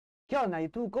¿Qué onda,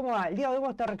 YouTube? ¿Cómo va? El día de hoy vamos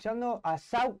a estar reaccionando a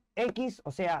Saw X,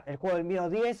 o sea, el juego del miedo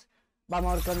 10.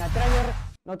 Vamos a ver qué onda el trailer.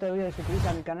 No te olvides de suscribirte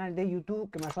a mi canal de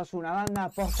YouTube, que me ayudas una banda,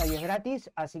 posta y es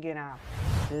gratis. Así que nada,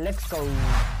 let's go.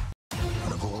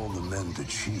 Out of all the men to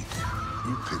cheat,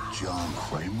 you picked John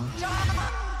Kramer?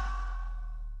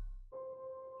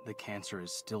 The cancer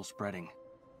is still spreading.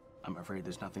 I'm afraid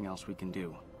there's nothing else we can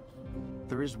do.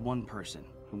 There is one person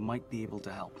who might be able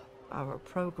to help. Our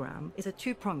program is a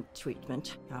two-pronged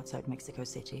treatment outside Mexico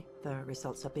City. The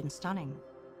results have been stunning.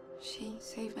 She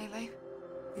saved my life.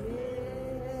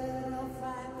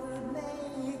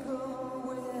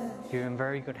 You're in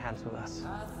very good hands with us.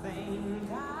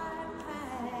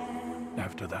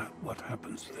 After that, what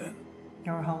happens then?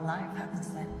 Your whole life happens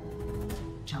then.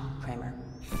 John Kramer.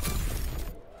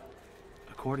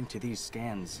 According to these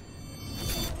scans,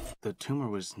 the tumor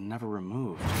was never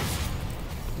removed.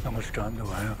 How much time do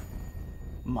I have?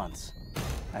 Months,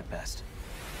 at best.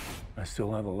 I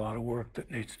still have a lot of work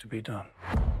that needs to be done.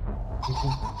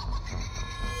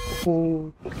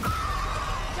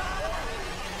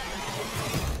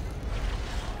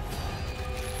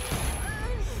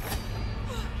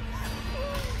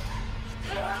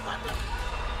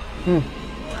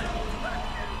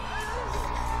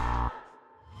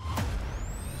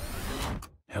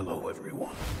 Hello,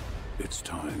 everyone. It's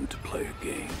time to play a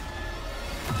game.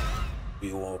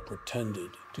 You all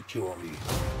pretended to cure me,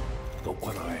 but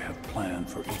what I have planned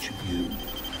for each of you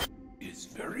is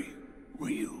very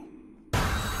real.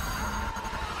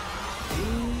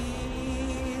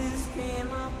 Peace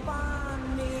came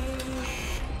upon me.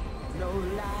 No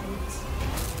light,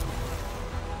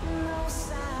 no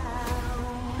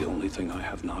sound. The only thing I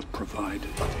have not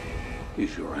provided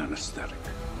is your anesthetic.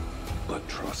 But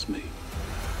trust me,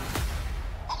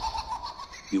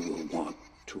 you will want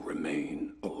to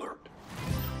remain alert.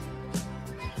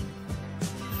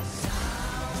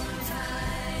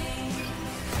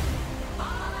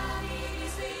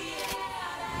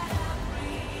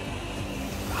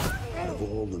 Out of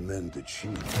all the men to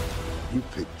cheat, you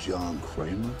picked John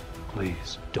Kramer?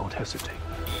 Please, don't hesitate.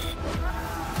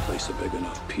 Place a big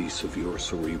enough piece of your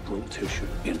cerebral tissue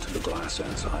into the glass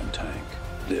enzyme tank.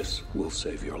 This will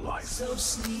save your life. So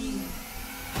sleep,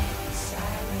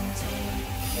 silent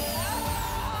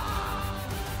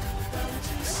don't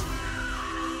you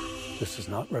see? This is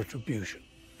not retribution.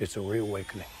 It's a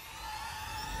reawakening.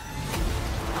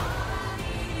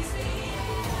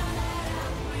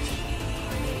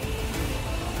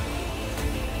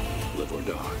 Live or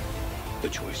die. The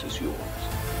choice is yours.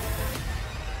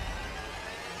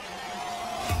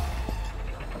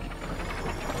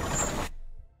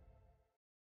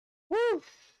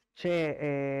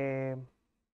 Che,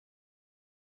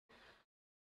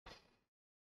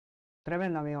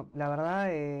 tremendo, amigo. La verdad,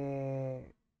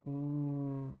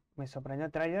 me sorprendió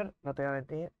el trailer, no te voy a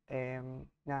mentir.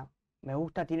 Nada, me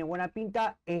gusta, tiene buena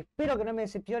pinta. Espero que no me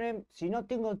decepcionen. Si no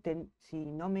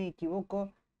me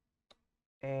equivoco,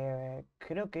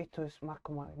 creo que esto es más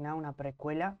como nada una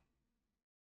precuela.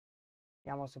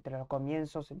 Digamos, entre los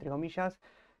comienzos, entre comillas.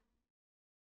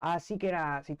 Así que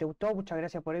nada, si te gustó, muchas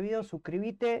gracias por el video.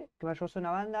 Suscríbete, que me ayudes a una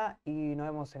banda y nos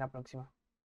vemos en la próxima.